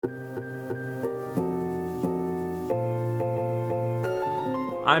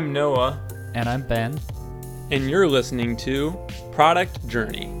I'm Noah, And I'm Ben. and you're listening to Product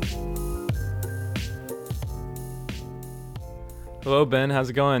Journey. Hello, Ben. How's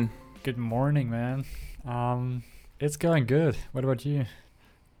it going? Good morning, man. It's going good. What about you?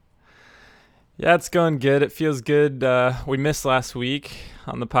 Yeah, it's going good. It feels good. We missed last week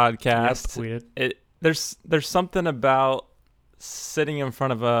on the podcast. Yep, we did. There's something about sitting in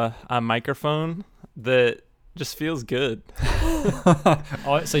front of a microphone that just feels good.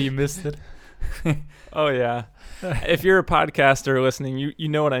 Oh, so you missed it? Oh yeah. If you're a podcaster listening, you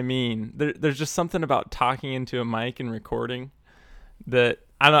know what I mean. There's just something about talking into a mic and recording that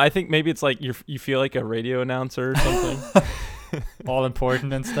I don't know. I think maybe it's like you feel like a radio announcer or something. All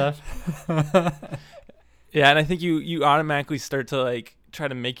important and stuff. Yeah, and I think you automatically start to like try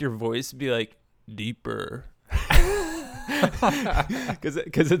to make your voice be like deeper.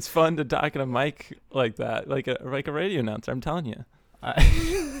 Because it's fun to talk in a mic like that, like a radio announcer. I'm telling you.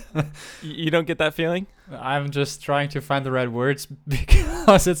 You don't get that feeling? I'm just trying to find the right words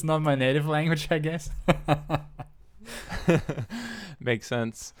because it's not my native language, I guess. Makes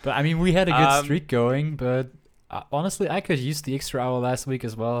sense. But I mean, we had a good streak going, but honestly, I could use the extra hour last week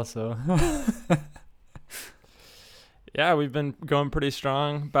as well, so. Yeah, we've been going pretty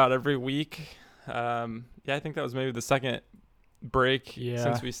strong about every week. Yeah, I think that was maybe the second break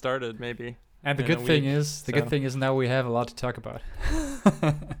since we started, maybe. And the good thing is now we have a lot to talk about.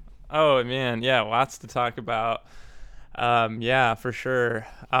 Oh man, yeah, lots to talk about. Yeah, for sure.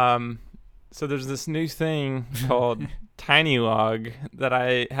 So there's this new thing called TinyLog that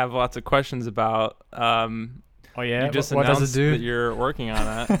I have lots of questions about. Oh yeah, you just what does announced it do? that you're working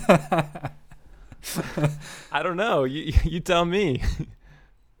on it. I don't know. You tell me.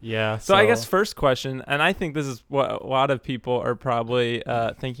 Yeah. So I guess first question, and I think this is what a lot of people are probably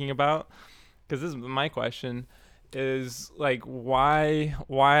thinking about, because this is my question, is like why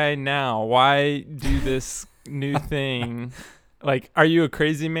now? Why do this new thing? Like, are you a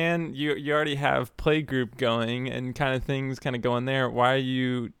crazy man? You already have Playgroup going and kind of things kind of going there. Why are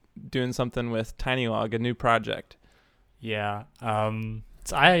you doing something with TinyLog, a new project? Yeah.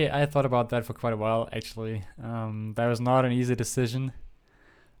 So I thought about that for quite a while, actually. That was not an easy decision.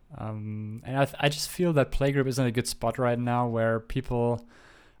 And I just feel that Playgroup is in a good spot right now where people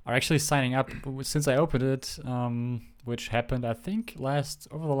are actually signing up since I opened it, which happened, I think,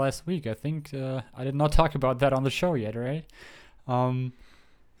 over the last week. I think I did not talk about that on the show yet, right? So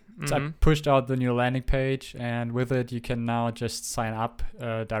I pushed out the new landing page, and with it, you can now just sign up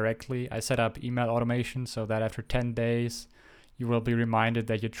directly. I set up email automation so that after 10 days, you will be reminded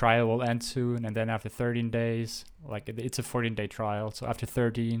that your trial will end soon, and then after 13 days, like it's a 14-day trial, so after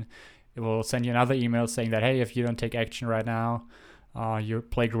 13, it will send you another email saying that, hey, if you don't take action right now, your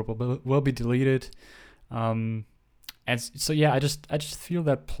Playgroup will be deleted. And so yeah, I just feel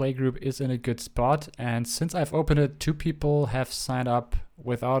that Playgroup is in a good spot, and since I've opened it, 2 people have signed up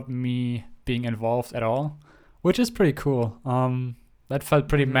without me being involved at all, which is pretty cool. That felt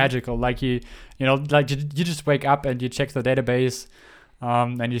pretty magical. Like you just wake up and you check the database,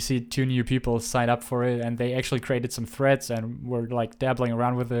 and you see 2 new people sign up for it, and they actually created some threads and were like dabbling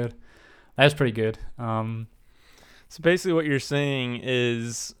around with it. That's pretty good. So basically, what you're saying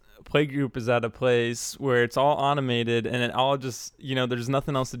is Playgroup is at a place where it's all automated and it all just, there's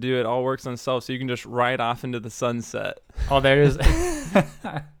nothing else to do. It all works on itself, so you can just ride off into the sunset. Oh, there is.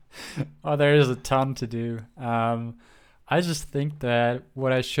 There is a ton to do. I just think that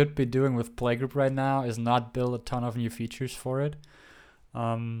what I should be doing with Playgroup right now is not build a ton of new features for it.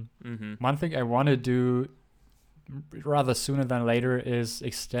 One thing I want to do rather sooner than later is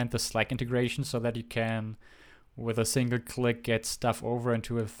extend the Slack integration so that you can, with a single click, get stuff over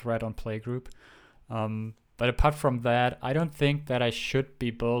into a thread on Playgroup. But apart from that, I don't think that I should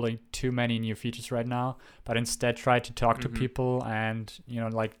be building too many new features right now, but instead try to talk to people and,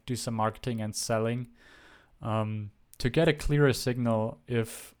 do some marketing and selling. To get a clearer signal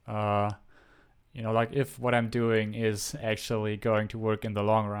if if what I'm doing is actually going to work in the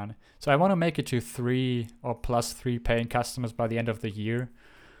long run. So I want to make it to 3 or plus 3 paying customers by the end of the year.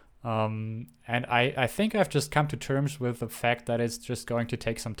 And I think I've just come to terms with the fact that it's just going to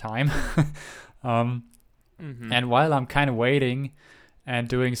take some time. And while I'm kind of waiting and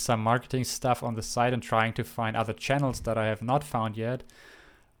doing some marketing stuff on the side and trying to find other channels that I have not found yet,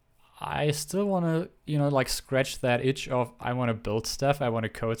 I still want to, scratch that itch of I want to build stuff, I want to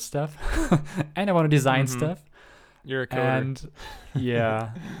code stuff, and I want to design stuff. You're a coder. And yeah,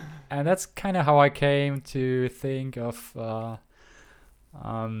 and that's kind of how I came to think of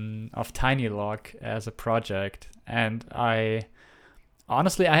TinyLog as a project. And I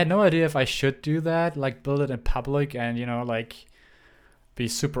honestly had no idea if I should do that, like build it in public and be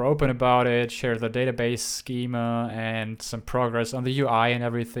super open about it, share the database schema and some progress on the UI and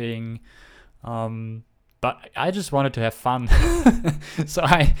everything. But I just wanted to have fun. So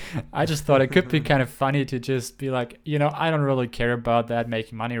I just thought it could be kind of funny to just be like, I don't really care about that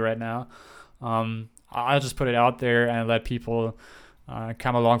making money right now. I'll just put it out there and let people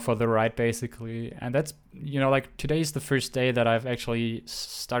come along for the ride, basically. And that's, like today's the first day that I've actually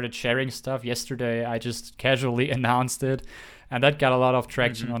started sharing stuff. Yesterday, I just casually announced it, and that got a lot of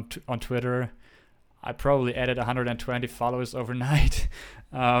traction on Twitter. I probably added 120 followers overnight.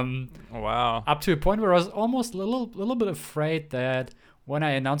 Wow. Up to a point where I was almost a little bit afraid that when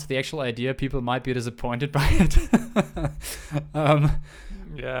I announced the actual idea, people might be disappointed by it.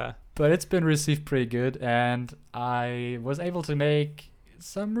 Yeah. But it's been received pretty good, and I was able to make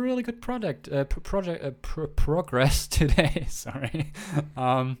some really good progress today. Sorry.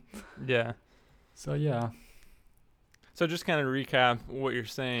 Yeah. So yeah. So just kind of recap what you're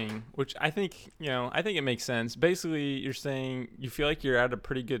saying, which I think it makes sense. Basically, you're saying you feel like you're at a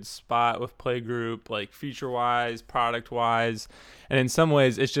pretty good spot with Playgroup, like feature-wise, product-wise, and in some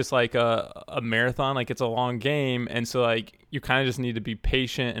ways, it's just like a marathon, like it's a long game, and so like you kind of just need to be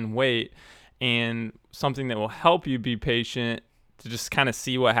patient and wait, and something that will help you be patient to just kind of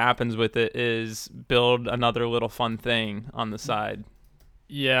see what happens with it is build another little fun thing on the side.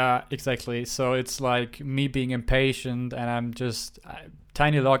 Yeah, exactly. So it's like me being impatient, and I'm just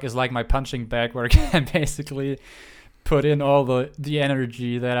TinyLog is like my punching bag where I can basically put in all the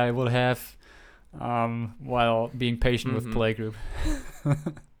energy that I will have while being patient with Playgroup.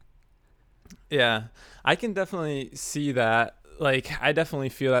 Yeah, I can definitely see that. Like, I definitely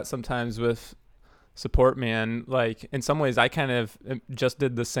feel that sometimes with Support Man. Like, in some ways, I kind of just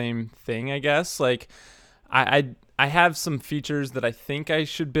did the same thing, I guess. Like, I have some features that I think I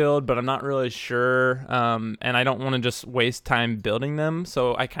should build, but I'm not really sure, and I don't want to just waste time building them.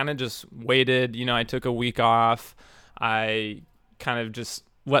 So I kind of just waited. I took a week off. I kind of just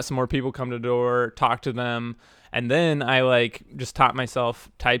let some more people come to the door, talk to them, and then I just taught myself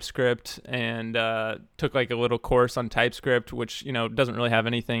TypeScript and took a little course on TypeScript, which doesn't really have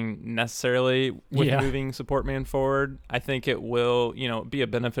anything necessarily with moving Support Man forward. I think it will be a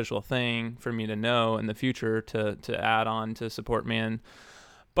beneficial thing for me to know in the future to add on to Support Man.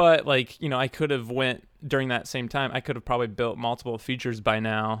 But I could have went during that same time. I could have probably built multiple features by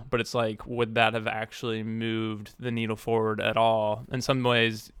now, but it's would that have actually moved the needle forward at all? In some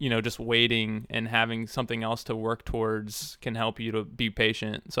ways, just waiting and having something else to work towards can help you to be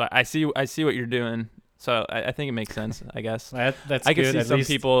patient. So I see what you're doing. So I think it makes sense, I guess. That's I can good, see some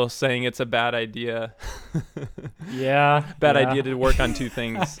people saying it's a bad idea. Yeah. Bad idea to work on two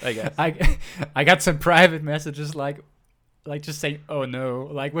things, I guess. I got some private messages like just saying, oh no,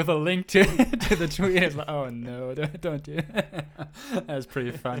 with a link to the tweet. It's like, oh no, don't do it. That's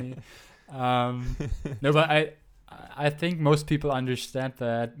pretty funny. No, but I think most people understand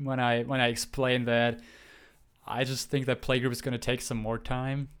that when I explain that. I just think that Playgroup is going to take some more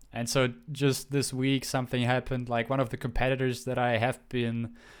time. And so just this week, something happened. One of the competitors that I have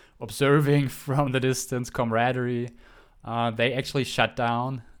been observing from the distance, Camaraderie, they actually shut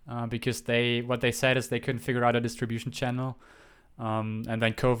down. Because what they said is they couldn't figure out a distribution channel, and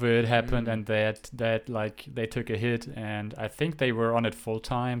then COVID happened, and that they took a hit, and I think they were on it full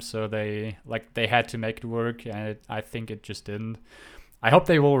time, so they had to make it work, and I think it just didn't. I hope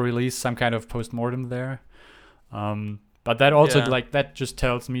they will release some kind of postmortem there, but that also that just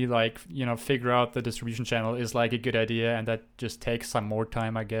tells me figure out the distribution channel is a good idea, and that just takes some more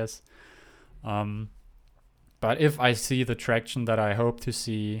time, I guess. But if I see the traction that I hope to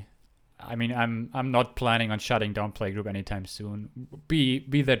see, I mean, I'm not planning on shutting down Playgroup anytime soon. Be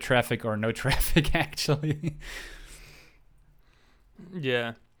there traffic or no traffic, actually.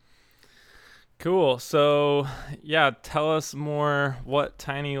 Yeah. Cool. So, yeah, tell us more what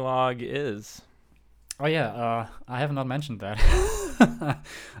TinyLog is. Oh yeah, I have not mentioned that.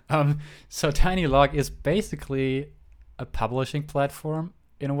 So TinyLog is basically a publishing platform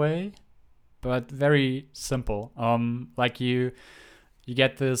in a way, but very simple. You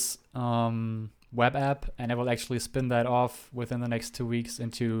get this web app, and it will actually spin that off within the next 2 weeks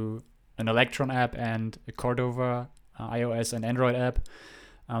into an Electron app and a Cordova iOS and Android app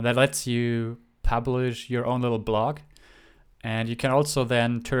that lets you publish your own little blog. And you can also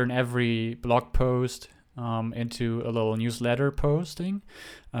then turn every blog post into a little newsletter posting.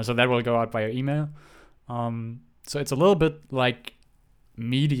 So that will go out via email. So it's a little bit like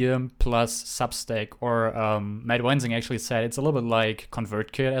Medium plus Substack, or Matt Wensing actually said it's a little bit like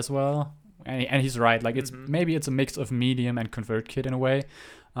ConvertKit as well, and he's right. It's maybe it's a mix of Medium and ConvertKit in a way,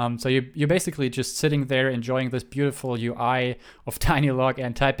 So you're basically just sitting there enjoying this beautiful UI of TinyLog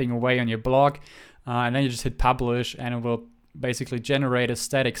and typing away on your blog, and then you just hit publish, and it will basically generate a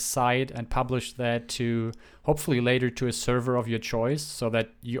static site and publish that to hopefully later to a server of your choice, so that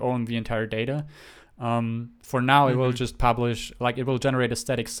you own the entire data. For now, it will just publish, like it will generate a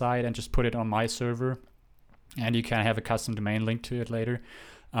static site and just put it on my server, and you can have a custom domain link to it later.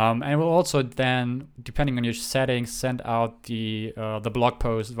 And it will also then, depending on your settings, send out the blog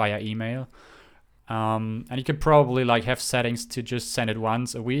post via email. And you can probably like have settings to just send it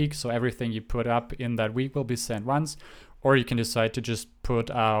once a week, so everything you put up in that week will be sent once. Or you can decide to just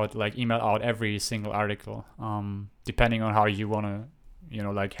put out, like email out every single article, depending on how you want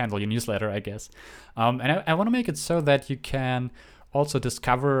to, like handle your newsletter, I guess. And I want to make it so that you can also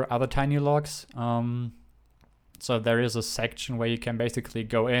discover other TinyLogs. So there is a section where you can basically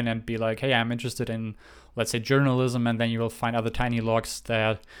go in and be like, hey, I'm interested in, let's say, journalism, and then you will find other TinyLogs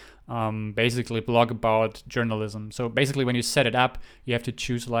that basically blog about journalism. So basically, when you set it up, you have to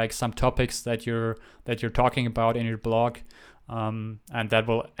choose like some topics that you're talking about in your blog, and that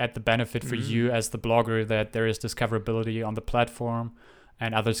will add the benefit for you as the blogger that there is discoverability on the platform,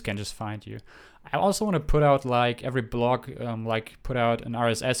 and others can just find you. I also want to put out like every blog, put out an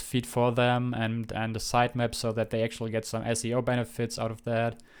RSS feed for them and a sitemap so that they actually get some SEO benefits out of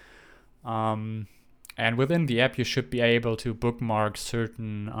that. And within the app, you should be able to bookmark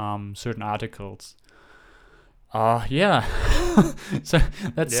certain articles. Yeah. So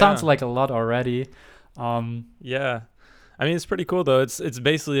that sounds like a lot already. Yeah. I mean, it's pretty cool though. It's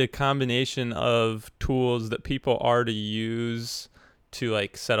basically a combination of tools that people already use to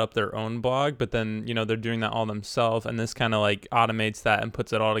like set up their own blog, but then they're doing that all themselves, and this kind of like automates that and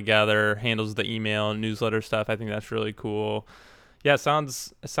puts it all together, handles the email and newsletter stuff. I think that's really cool. Yeah, it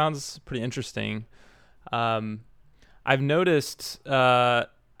sounds pretty interesting. I've noticed I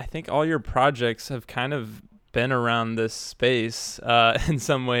think all your projects have kind of been around this space in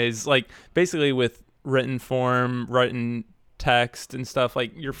some ways, like basically with written form, written text and stuff.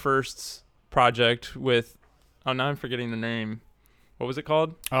 Like your first project with, now I'm forgetting the name. What was it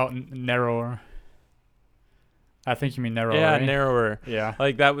called? Oh, Narrower. I think you mean Narrower. Yeah, right? Narrower. Yeah.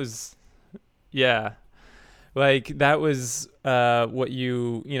 Like that was, yeah. Like that was what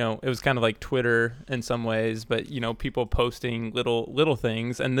it was kind of like Twitter in some ways, but people posting little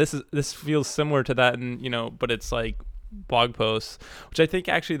things, and this feels similar to that, and but it's like blog posts, which I think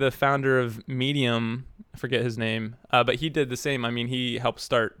actually the founder of Medium, I forget his name, but he did the same. I mean, he helped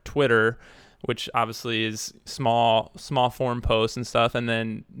start Twitter, which obviously is small form posts and stuff, and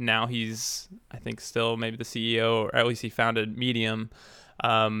then now he's, I think, still maybe the CEO, or at least he founded Medium,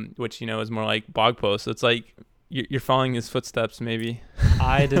 which is more like blog posts. So it's like you're following his footsteps, maybe.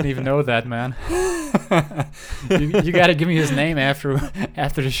 I didn't even know that, man. you got to give me his name after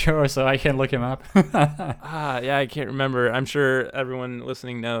the show so I can look him up. Yeah, I can't remember. I'm sure everyone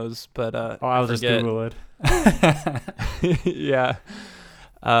listening knows, but I'll just Google it. Yeah.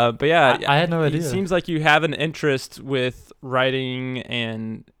 But yeah, I had no idea. It seems like you have an interest with writing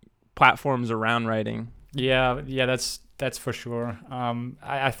and platforms around writing. Yeah, that's for sure.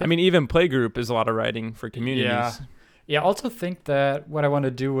 I think, I mean, even Playgroup is a lot of writing for communities. Yeah. I also think that what I want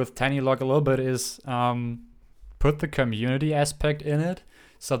to do with TinyLog a little bit is put the community aspect in it,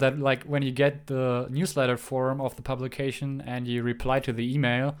 so that like when you get the newsletter form of the publication and you reply to the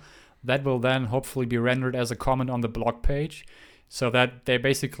email, that will then hopefully be rendered as a comment on the blog page. So that they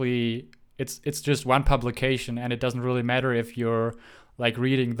basically, it's just one publication, and it doesn't really matter if you're like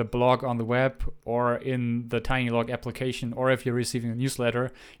reading the blog on the web or in the TinyLog application, or if you're receiving a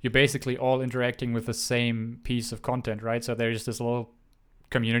newsletter. You're basically all interacting with the same piece of content, right? So there's this little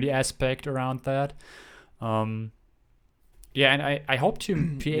community aspect around that. Yeah, and I hope to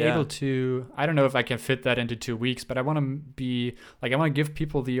be able to, I don't know if I can fit that into 2 weeks, but I want to be, like, I want to give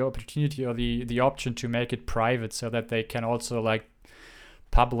people the opportunity or the option to make it private, so that they can also, like,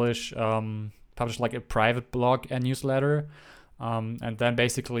 publish like a private blog and newsletter, and then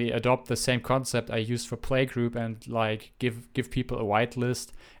basically adopt the same concept I used for Playgroup, and, like, give people a whitelist,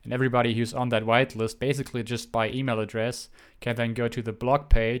 and everybody who's on that whitelist, basically just by email address, can then go to the blog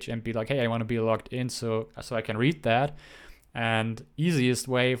page and be like, hey, I want to be logged in so I can read that. And easiest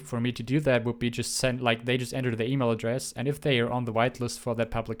way for me to do that would be just send, like, they just enter the email address, and if they are on the whitelist for that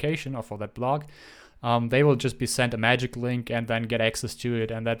publication or for that blog, they will just be sent a magic link and then get access to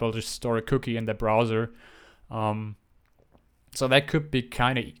it, and that will just store a cookie in the browser. So that could be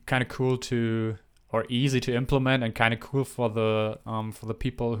kind of cool to, or easy to implement, and kind of cool for the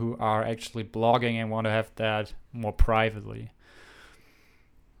people who are actually blogging and want to have that more privately.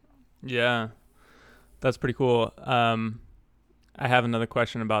 Yeah, that's pretty cool. I have another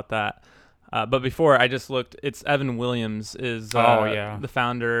question about that. But before, I just looked. It's Evan Williams is the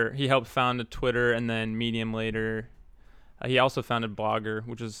founder. He helped found Twitter and then Medium later. He also founded Blogger,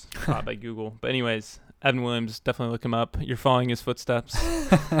 which is bought by Google. But anyways, Evan Williams, definitely look him up. You're following his footsteps.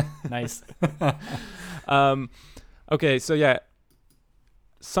 Nice. Okay, so yeah,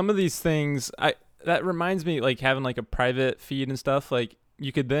 some of these things, that reminds me, like having like a private feed and stuff. Like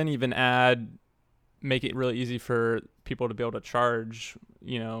you could then even make it really easy for people to be able to charge,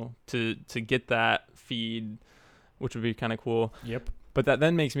 to get that feed, which would be kind of cool. Yep. But that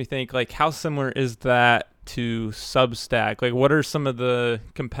then makes me think, like, how similar is that to Substack? Like, what are some of the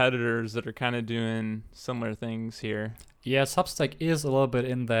competitors that are kind of doing similar things here? Yeah, Substack is a little bit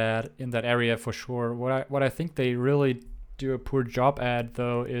in that area for sure. What I think they really do a poor job at,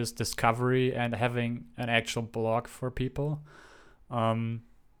 though, is discovery and having an actual blog for people.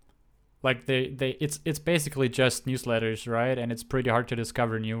 Like it's basically just newsletters, right? And it's pretty hard to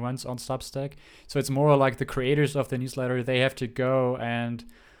discover new ones on Substack. So it's more like the creators of the newsletter, they have to go and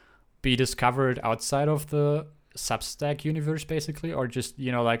be discovered outside of the Substack universe, basically, or just,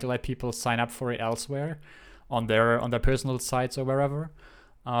 like let people sign up for it elsewhere on their personal sites or wherever.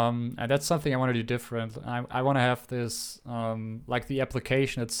 And that's something I want to do different. I want to have this, like the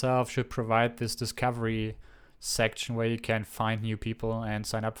application itself should provide this discovery section where you can find new people and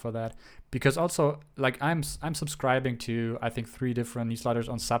sign up for that. Because also, like I'm subscribing to, I think, 3 different newsletters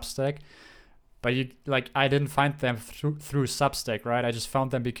on Substack, but I didn't find them through Substack, right? I just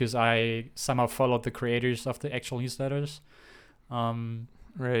found them because I somehow followed the creators of the actual newsletters.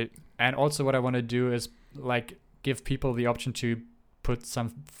 Right. And also what I want to do is like give people the option to put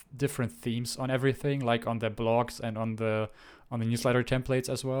some different themes on everything, like on their blogs and on the newsletter templates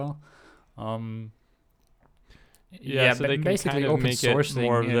as well. Yeah, so they can basically kind of make it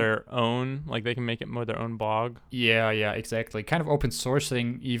more of their own, like they can make it more their own blog. Yeah, exactly. Kind of open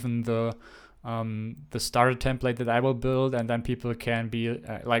sourcing even the starter template that I will build, and then people can be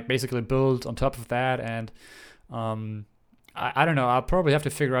like basically build on top of that. And I don't know, I'll probably have to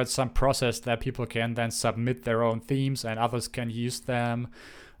figure out some process that people can then submit their own themes and others can use them.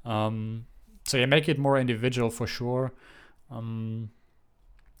 So yeah, make it more individual for sure.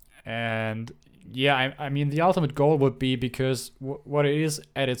 And yeah, I mean, the ultimate goal would be, because what it is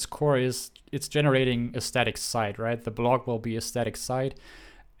at its core is it's generating a static site, right? The blog will be a static site,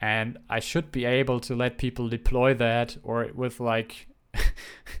 and I should be able to let people deploy that, or with like,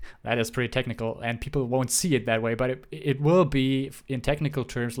 that is pretty technical, and people won't see it that way, but it will be, in technical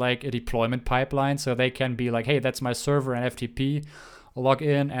terms, like a deployment pipeline, so they can be like, hey, that's my server and FTP, log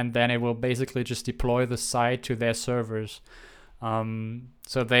in, and then it will basically just deploy the site to their servers.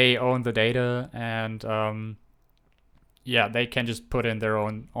 So they own the data, and they can just put in their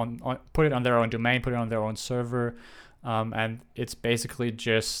own put it on their own domain, put it on their own server, and it's basically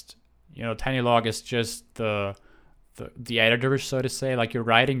just, TinyLog is just the editor, so to say. Like you're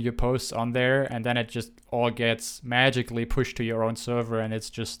writing your posts on there, and then it just all gets magically pushed to your own server, and it's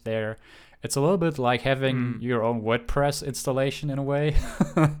just there. It's a little bit like having your own WordPress installation in a way.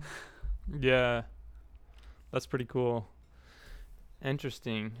 Yeah, that's pretty cool.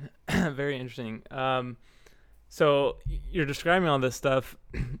 Interesting. Very interesting. So you're describing all this stuff.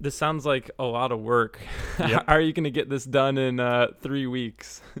 This sounds like a lot of work. Yep. How are you going to get this done in 3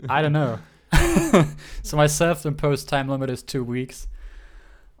 weeks? I don't know. So my self-imposed time limit is 2 weeks.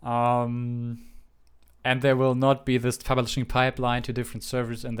 And there will not be this publishing pipeline to different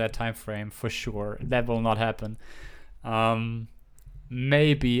servers in that time frame for sure. That will not happen.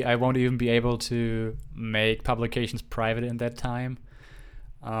 Maybe I won't even be able to make publications private in that time.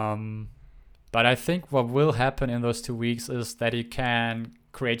 But I think what will happen in those 2 weeks is that you can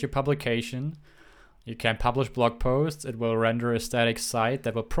create your publication, you can publish blog posts, it will render a static site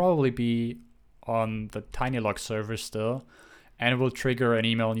that will probably be on the TinyLog server still, and it will trigger an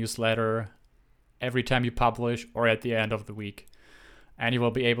email newsletter every time you publish or at the end of the week. And you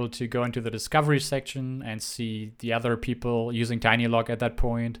will be able to go into the discovery section and see the other people using TinyLog at that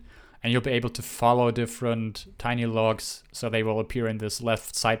point. And you'll be able to follow different TinyLogs, so they will appear in this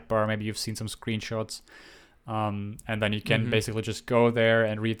left sidebar. Maybe you've seen some screenshots. And then you can basically just go there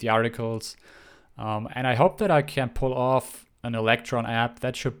and read the articles. And I hope that I can pull off an Electron app.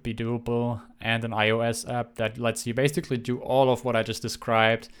 That should be doable. And an iOS app that lets you basically do all of what I just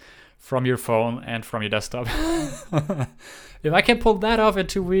described from your phone and from your desktop. If I can pull that off in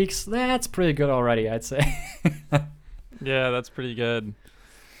 2 weeks, that's pretty good already, I'd say. Yeah, that's pretty good.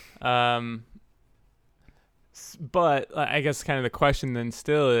 But I guess kind of the question then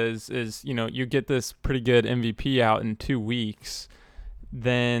still is you get this pretty good MVP out in 2 weeks.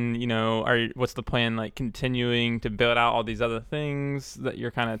 then, what's the plan, like continuing to build out all these other things that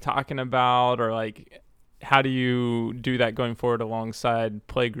you're kind of talking about, or like how do you do that going forward alongside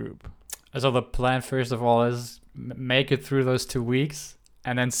Playgroup? So the plan, first of all, is make it through those 2 weeks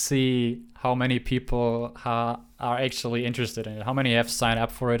and then see how many people are actually interested in it, how many have signed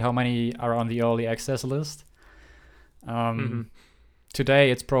up for it, how many are on the early access list.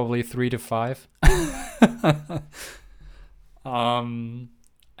 Today it's probably 3 to 5. And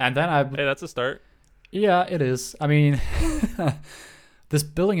then Hey, that's a start. Yeah, it is. I mean, this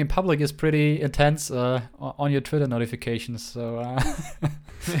billing in public is pretty intense on your Twitter notifications, so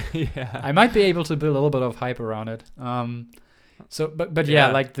yeah, I might be able to build a little bit of hype around it. But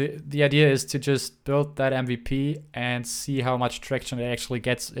yeah, like the idea is to just build that MVP and see how much traction it actually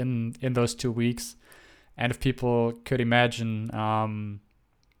gets in those 2 weeks, and if people could imagine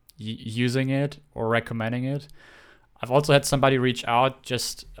using it or recommending it. I've also had somebody reach out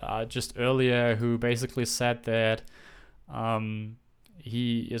just earlier who basically said that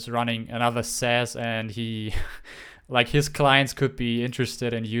he is running another SaaS and he like his clients could be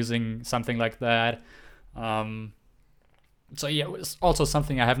interested in using something like that. So yeah, it's also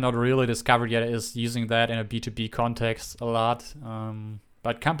something I have not really discovered yet is using that in a B2B context a lot.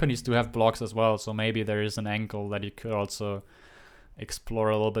 But companies do have blogs as well, so maybe there is an angle that you could also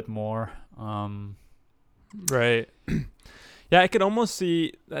explore a little bit more. Right. Yeah, I could almost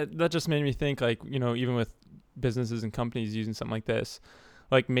see that just made me think, like, even with businesses and companies using something like this,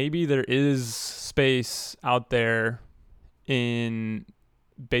 like maybe there is space out there in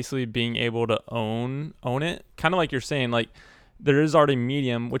basically being able to own it, kind of like you're saying. Like there is already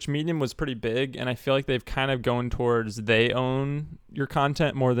Medium, which Medium was pretty big, and I feel like they've kind of gone towards they own your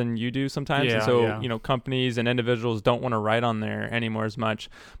content more than you do sometimes. Yeah, and so companies and individuals don't want to write on there anymore as much.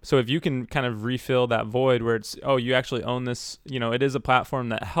 So if you can kind of refill that void where it's, you actually own this, it is a platform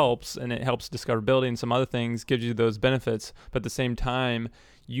that helps, and it helps discoverability and some other things, gives you those benefits, but at the same time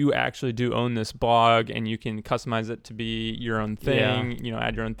you actually do own this blog and you can customize it to be your own thing,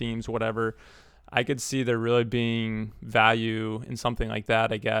 add your own themes, whatever. I could see there really being value in something like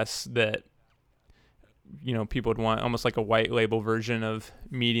that, I guess, that, people would want, almost like a white label version of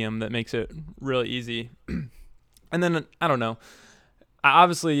Medium that makes it really easy. And then, I don't know,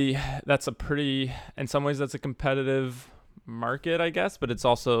 obviously that's in some ways that's a competitive market, I guess, but it's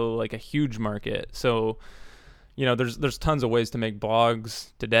also like a huge market. So, there's tons of ways to make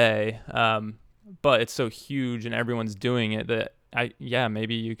blogs today, but it's so huge and everyone's doing it that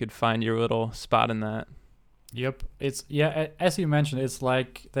maybe you could find your little spot in that. Yep. As you mentioned, it's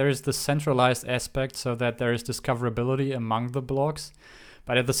like there is the centralized aspect so that there is discoverability among the blogs.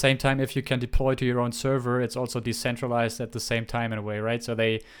 But at the same time, if you can deploy to your own server, it's also decentralized at the same time in a way, right? So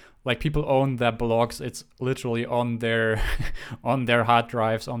people own their blogs. It's literally on their on their hard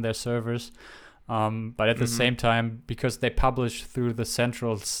drives, on their servers. But at the same time, because they publish through the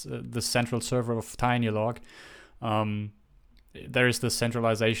central server of TinyLog, there is the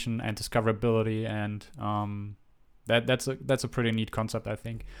centralization and discoverability, and that's a pretty neat concept, I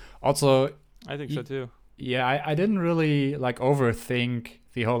think. Also, I think so too. Yeah, I didn't really overthink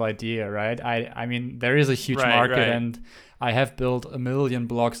the whole idea, right? I mean, there is a huge market, and I have built 1 million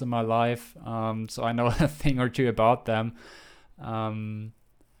blogs in my life, so I know a thing or two about them.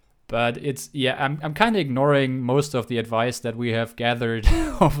 But I'm kind of ignoring most of the advice that we have gathered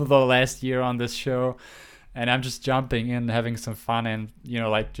over the last year on this show. And I'm just jumping in, having some fun, and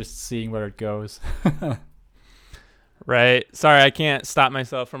just seeing where it goes. Right. Sorry, I can't stop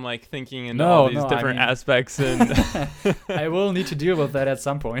myself from thinking into all these different aspects. And I will need to deal with that at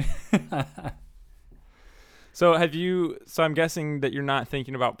some point. So I'm guessing that you're not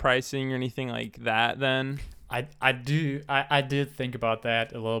thinking about pricing or anything like that then? I did think about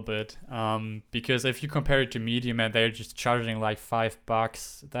that a little bit, because if you compare it to Medium and they're just charging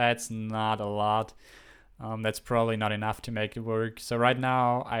 $5, that's not a lot. That's probably not enough to make it work. So right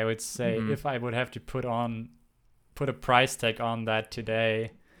now, I would say if I would have to put a price tag on that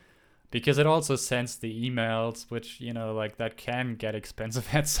today, because it also sends the emails, which that can get expensive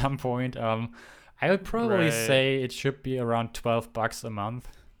at some point. I would probably say it should be around $12 a month.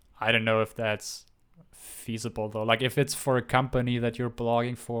 I don't know if that's feasible though. If it's for a company that you're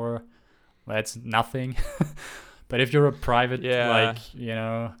blogging for, that's nothing. But if you're a private,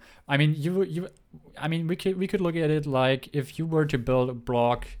 I mean, we could look at it like if you were to build a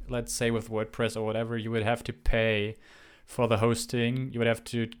blog, let's say with WordPress or whatever, you would have to pay for the hosting. You would have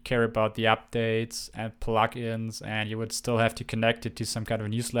to care about the updates and plugins, and you would still have to connect it to some kind of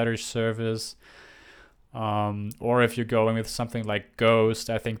newsletter service. Or if you're going with something like Ghost,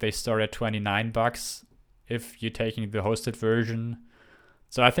 I think they start at $29 if you're taking the hosted version.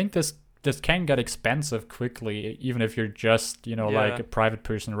 So I think this can get expensive quickly, even if you're just, like a private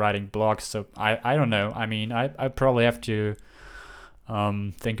person writing blogs. So I don't know. I mean, I probably have to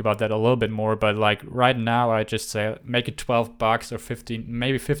think about that a little bit more. But like right now, I just say make it $12 or 15.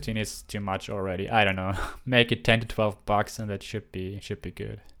 Maybe 15 is too much already. I don't know. Make it $10 to $12, and that should be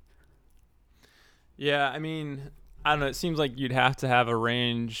good. Yeah, I mean, I don't know. It seems like you'd have to have a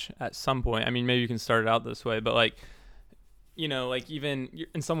range at some point. I mean, maybe you can start it out this way, but like, like even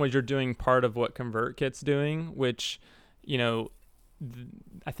in some ways you're doing part of what ConvertKit's doing, which,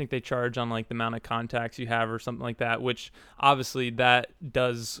 I think they charge on like the amount of contacts you have or something like that, which obviously that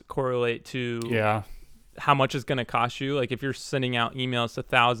does correlate to how much it's going to cost you. Like if you're sending out emails to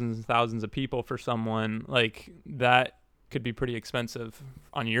thousands and thousands of people for someone, like that could be pretty expensive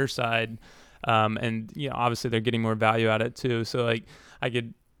on your side. And obviously they're getting more value out of it too. So like I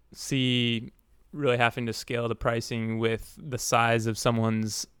could see really having to scale the pricing with the size of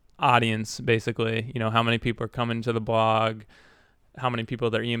someone's audience, basically, how many people are coming to the blog, how many people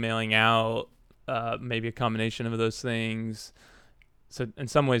they're emailing out, maybe a combination of those things. So in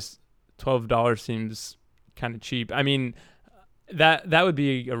some ways, $12 seems kind of cheap. I mean, that would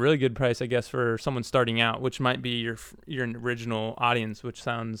be a really good price, I guess, for someone starting out, which might be your original audience, which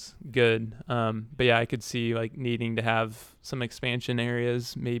sounds good. But yeah, I could see like needing to have some expansion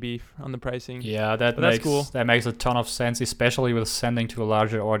areas maybe on the pricing. Yeah, that's cool. That makes a ton of sense, especially with sending to a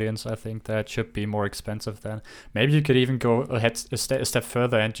larger audience. I think that should be more expensive then. Maybe you could even go ahead a step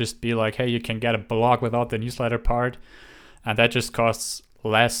further and just be like, hey, you can get a blog without the newsletter part, and that just costs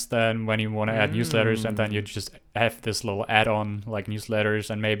less than when you want to add newsletters, and then you just have this little add-on like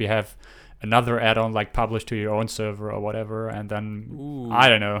newsletters, and maybe have another add-on like publish to your own server or whatever, and then I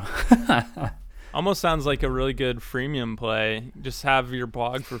don't know. Almost sounds like a really good freemium play. Just have your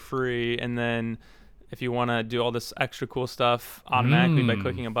blog for free, and then if you want to do all this extra cool stuff automatically by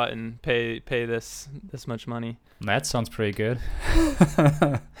clicking a button, pay this much money. That sounds pretty good.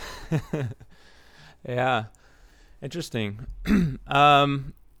 Yeah. Interesting.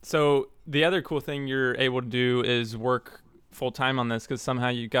 So the other cool thing you're able to do is work full time on this, because somehow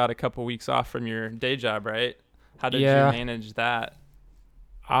you got a couple weeks off from your day job, right? How did you manage that?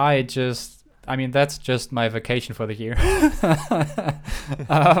 That's just my vacation for the year.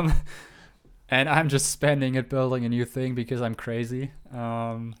 And I'm just spending it building a new thing because I'm crazy.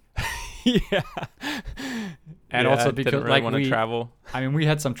 Yeah. And also because didn't really want to travel. I mean, we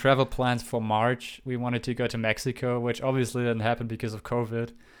had some travel plans for March. We wanted to go to Mexico, which obviously didn't happen because of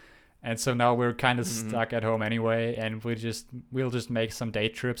COVID. And so now we're kind of stuck at home anyway, and we'll just make some day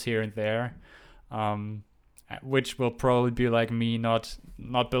trips here and there, which will probably be like me not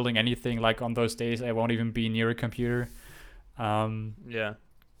building anything. Like on those days, I won't even be near a computer. Yeah.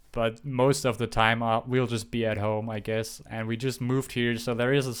 But most of the time, we'll just be at home, I guess. And we just moved here, so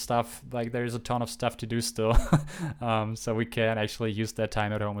there is a ton of stuff to do still. So we can actually use that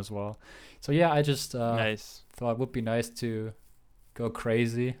time at home as well. So yeah, I just thought it would be nice to go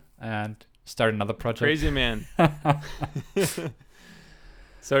crazy and start another project. Crazy man.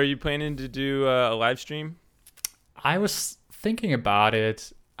 So are you planning to do a live stream? I was thinking about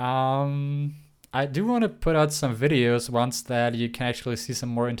it. I do want to put out some videos once that you can actually see some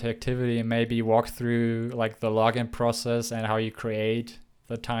more interactivity and maybe walk through like the login process and how you create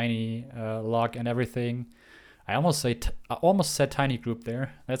the tiny log and everything. I almost said tiny group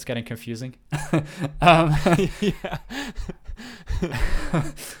there. That's getting confusing. Yeah.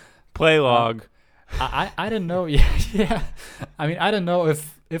 Play log. I don't know. Yeah. I mean, I don't know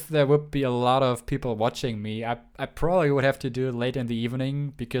if there would be a lot of people watching me. I probably would have to do it late in the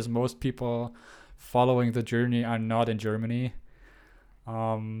evening because most people following the journey are not in Germany.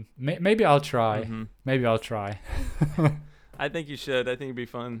 Maybe I'll try. Maybe I'll try. I think you should. I think it'd be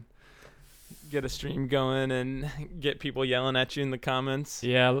fun. Get a stream going and get people yelling at you in the comments.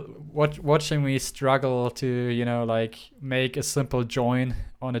 Yeah, watching me struggle to, like make a simple join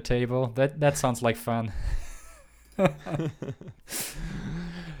on a table. That sounds like fun.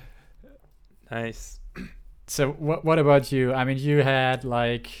 Nice. So what about you? I mean, you had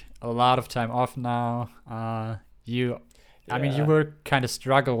like a lot of time off now. I mean, you were kind of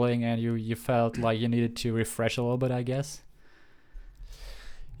struggling, and you felt like you needed to refresh a little bit, I guess.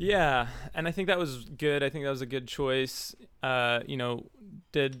 Yeah, and I think that was good. I think that was a good choice.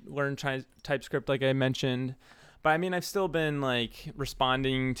 Did learn TypeScript like I mentioned, but I mean, I've still been like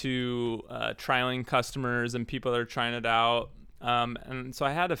responding to trialing customers and people that are trying it out. And so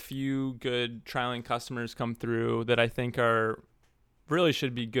I had a few good trialing customers come through that I think really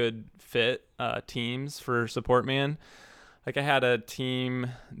should be good fit teams for Support Man. like I had a team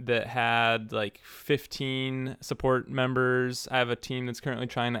that had like 15 support members. I have a team that's currently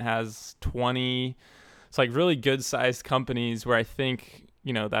trying that has 20. It's like really good sized companies where I think,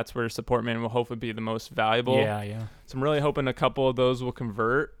 that's where Support Man will hopefully be the most valuable. Yeah. So I'm really hoping a couple of those will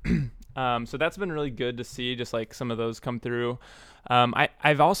convert. So that's been really good to see, just like some of those come through.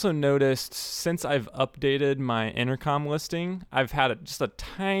 I've also noticed since I've updated my Intercom listing, I've had just a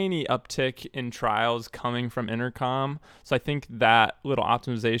tiny uptick in trials coming from Intercom. So I think that little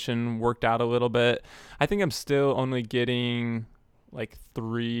optimization worked out a little bit. I think I'm still only getting like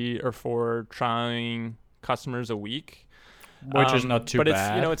 3 or 4 trialing customers a week, which is not too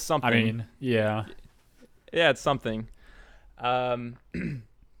bad. But it's something. I mean, yeah, it's something. So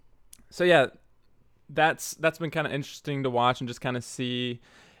yeah, that's been kind of interesting to watch and just kind of see.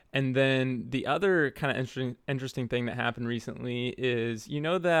 And then the other kind of interesting thing that happened recently is,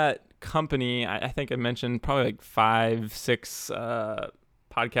 that company, I think I mentioned probably like 5-6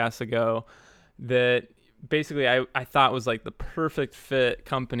 podcasts ago, that basically I thought was like the perfect fit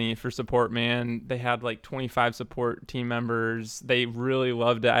company for Support Man. They had like 25 support team members. They really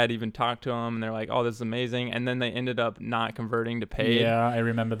loved it. I had even talked to them and they're like, oh, this is amazing. And then they ended up not converting to paid. Yeah, I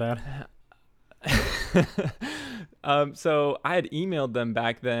remember that. So I had emailed them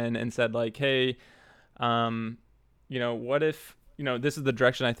back then and said like, hey, what if, this is the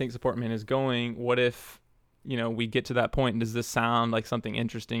direction I think Support Man is going. What if, we get to that point? Does this sound like something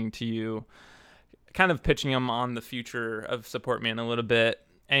interesting to you? Kind of pitching them on the future of Support Man a little bit.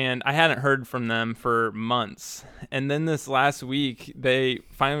 And I hadn't heard from them for months. And then this last week, they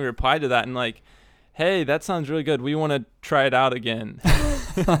finally replied to that and like, hey, that sounds really good. We want to try it out again.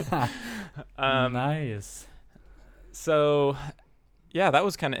 Nice. So, yeah, that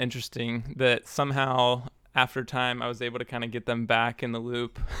was kind of interesting that somehow after time I was able to kind of get them back in the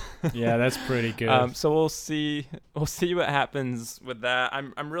loop. Yeah, that's pretty good. So we'll see what happens with that.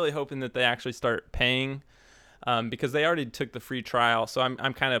 I'm really hoping that they actually start paying, because they already took the free trial. So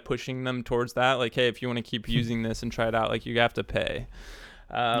I'm kind of pushing them towards that. Like, hey, if you want to keep using this and try it out, like you have to pay.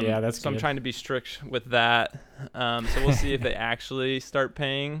 Yeah, that's so good. I'm trying to be strict with that. So we'll see if they actually start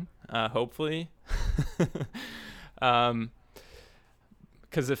paying. Hopefully.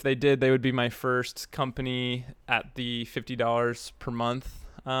 Because if they did, they would be my first company at the $50 per month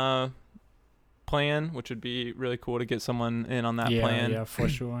plan, which would be really cool to get someone in on that plan. Yeah, for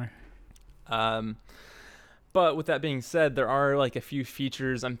sure. But with that being said, there are like a few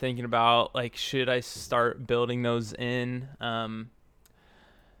features I'm thinking about. Like, should I start building those in?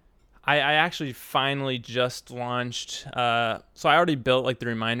 I actually finally just launched. So I already built like the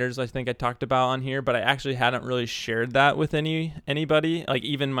reminders I think I talked about on here, but I actually hadn't really shared that with anybody, like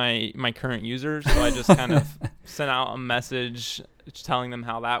even my current users. So I just kind of sent out a message telling them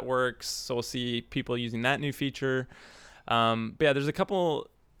how that works. So we'll see people using that new feature. But yeah, there's a couple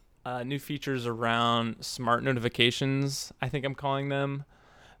new features around smart notifications, I think I'm calling them,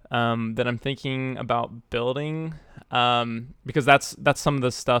 that I'm thinking about building, because that's some of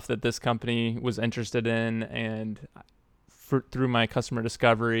the stuff that this company was interested in, and through my customer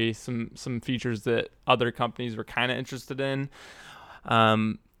discovery, some features that other companies were kind of interested in.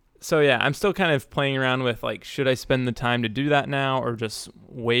 So yeah, I'm still kind of playing around with like, should I spend the time to do that now or just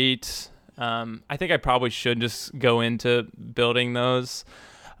wait? I think I probably should just go into building those.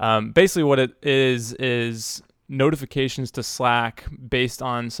 Basically what it is notifications to Slack based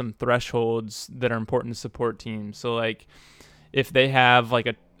on some thresholds that are important to support teams. So like if they have like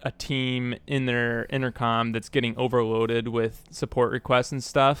a team in their intercom that's getting overloaded with support requests and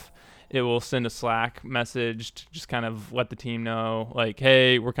stuff, it will send a Slack message to just kind of let the team know like,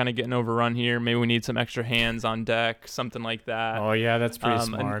 hey, we're kind of getting overrun here. Maybe we need some extra hands on deck, something like that. Oh yeah, that's pretty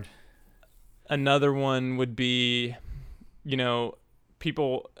smart. Another one would be,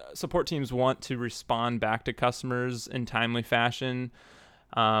 support teams want to respond back to customers in timely fashion.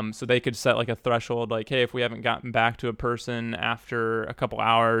 So they could set like a threshold, like, hey, if we haven't gotten back to a person after a couple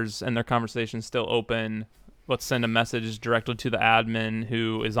hours and their conversation's still open, let's send a message directly to the admin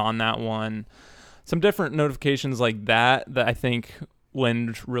who is on that one. Some different notifications like that I think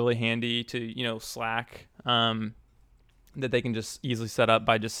lend really handy to, Slack, that they can just easily set up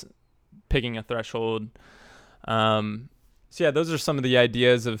by just picking a threshold. So yeah, those are some of the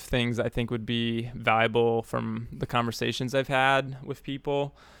ideas of things I think would be valuable from the conversations I've had with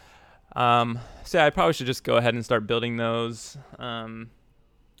people. So yeah, I probably should just go ahead and start building those. So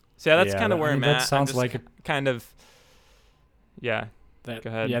yeah, that's kind of where I'm at. That sounds like kind of, yeah. Go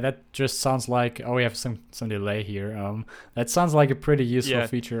ahead. Yeah, that just sounds like, we have some delay here. That sounds like a pretty useful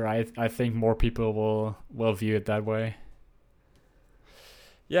feature. I think more people will view it that way.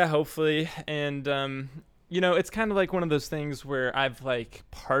 Yeah, hopefully. And it's kind of like one of those things where I've like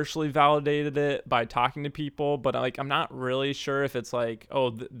partially validated it by talking to people, but like I'm not really sure if it's like, oh,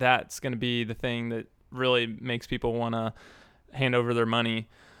 that's going to be the thing that really makes people want to hand over their money.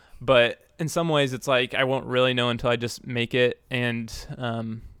 But in some ways it's like I won't really know until I just make it. And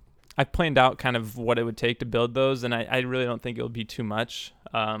I've planned out kind of what it would take to build those, and I really don't think it would be too much.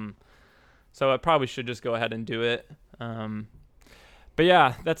 So I probably should just go ahead and do it. But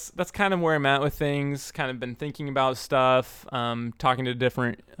yeah, that's kind of where I'm at with things. Kind of been thinking about stuff, talking to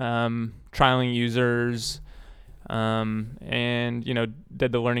different trialing users, and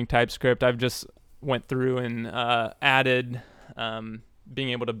did the learning TypeScript. I've just went through and added being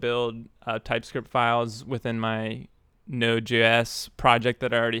able to build TypeScript files within my Node.js project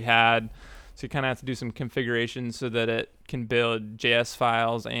that I already had. So you kind of have to do some configuration so that it can build JS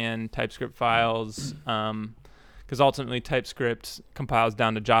files and TypeScript files. Because ultimately TypeScript compiles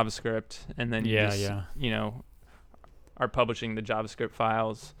down to JavaScript, and then are publishing the JavaScript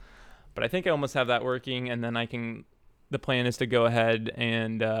files. But I think I almost have that working, and then the plan is to go ahead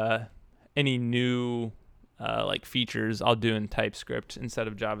and any new like features I'll do in TypeScript instead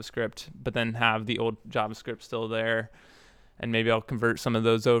of JavaScript, but then have the old JavaScript still there, and maybe I'll convert some of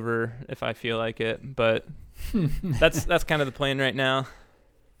those over if I feel like it. But that's kind of the plan right now.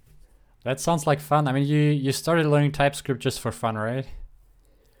 That sounds like fun. I mean, you started learning TypeScript just for fun, right?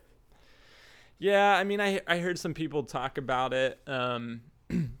 Yeah, I mean, I heard some people talk about it on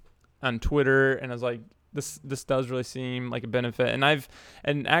Twitter, and I was like, this does really seem like a benefit.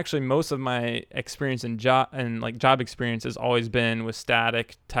 And actually most of my experience in job experience has always been with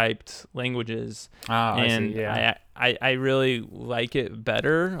static typed languages. And I see, yeah. I really like it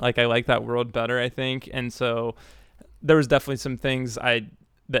better. Like I like that world better, I think. And so there was definitely some things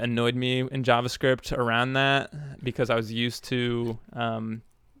that annoyed me in JavaScript around that, because I was used to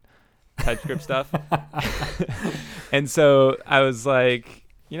TypeScript stuff. And so I was like,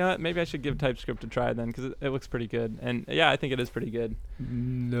 you know what, maybe I should give TypeScript a try then, because it looks pretty good. And yeah, I think it is pretty good.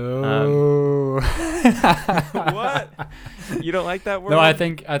 No. What? You don't like that world? No, I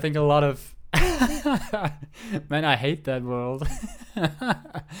think a lot of man, I hate that world.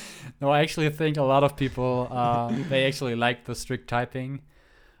 No, I actually think a lot of people they actually like the strict typing.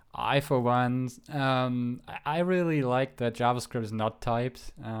 I, for one, I really like that JavaScript is not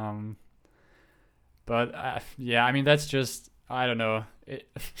typed. But yeah, I mean, that's just, I don't know.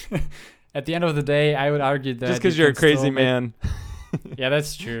 At the end of the day, I would argue that just because you're a crazy man. Yeah,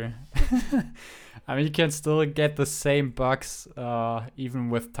 that's true. I mean, you can still get the same bugs even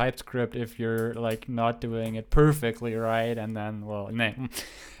with TypeScript if you're like not doing it perfectly right, and then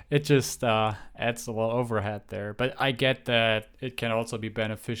it just adds a little overhead there. But I get that it can also be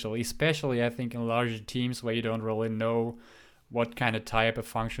beneficial, especially I think in larger teams where you don't really know what kind of type a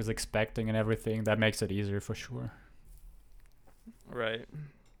function is expecting and everything. That makes it easier for sure. Right.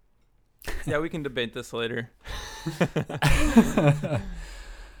 Yeah, we can debate this later.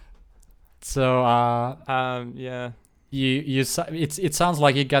 So yeah. It sounds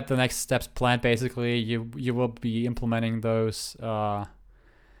like you got the next steps planned. Basically, you will be implementing those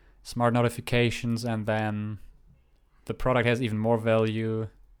smart notifications, and then the product has even more value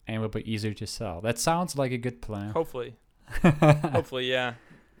and will be easier to sell. That sounds like a good plan. Hopefully. Hopefully, yeah.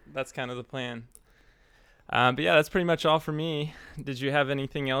 That's kind of the plan. But yeah, that's pretty much all for me. Did you have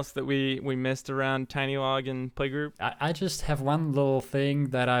anything else that we missed around TinyLog and Playgroup? I just have one little thing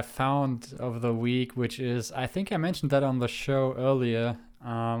that I found over the week, which is, I think I mentioned that on the show earlier,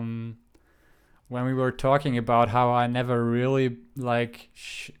 when we were talking about how I never really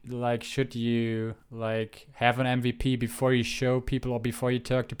should you like have an MVP before you show people or before you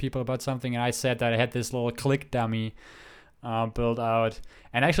talk to people about something, and I said that I had this little click dummy built out,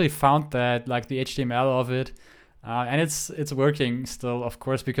 and actually found that like the HTML of it, and it's working still, of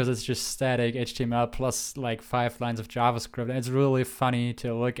course, because it's just static HTML plus like 5 lines of JavaScript, and it's really funny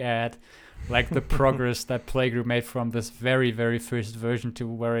to look at like the progress that Playgroup made from this very, very first version to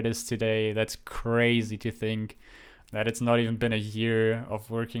where it is today. That's crazy to think that it's not even been a year of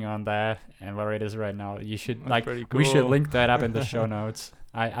working on that and where it is right now. You should cool. We should link that up in the show notes.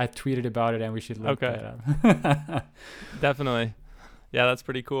 I tweeted about it, and we should link that up. Definitely. Yeah, that's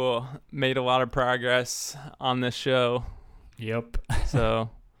pretty cool. Made a lot of progress on this show. Yep. So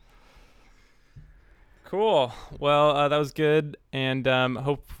cool. Well, that was good, and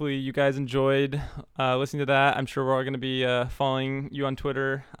hopefully you guys enjoyed listening to that. I'm sure we're all going to be following you on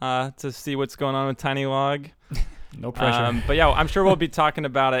Twitter to see what's going on with TinyLog. No pressure. But yeah, I'm sure we'll be talking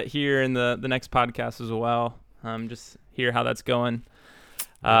about it here in the next podcast as well. Just hear how that's going.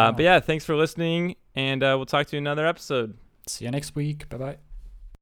 But yeah, thanks for listening, and we'll talk to you in another episode. See you next week. Bye-bye.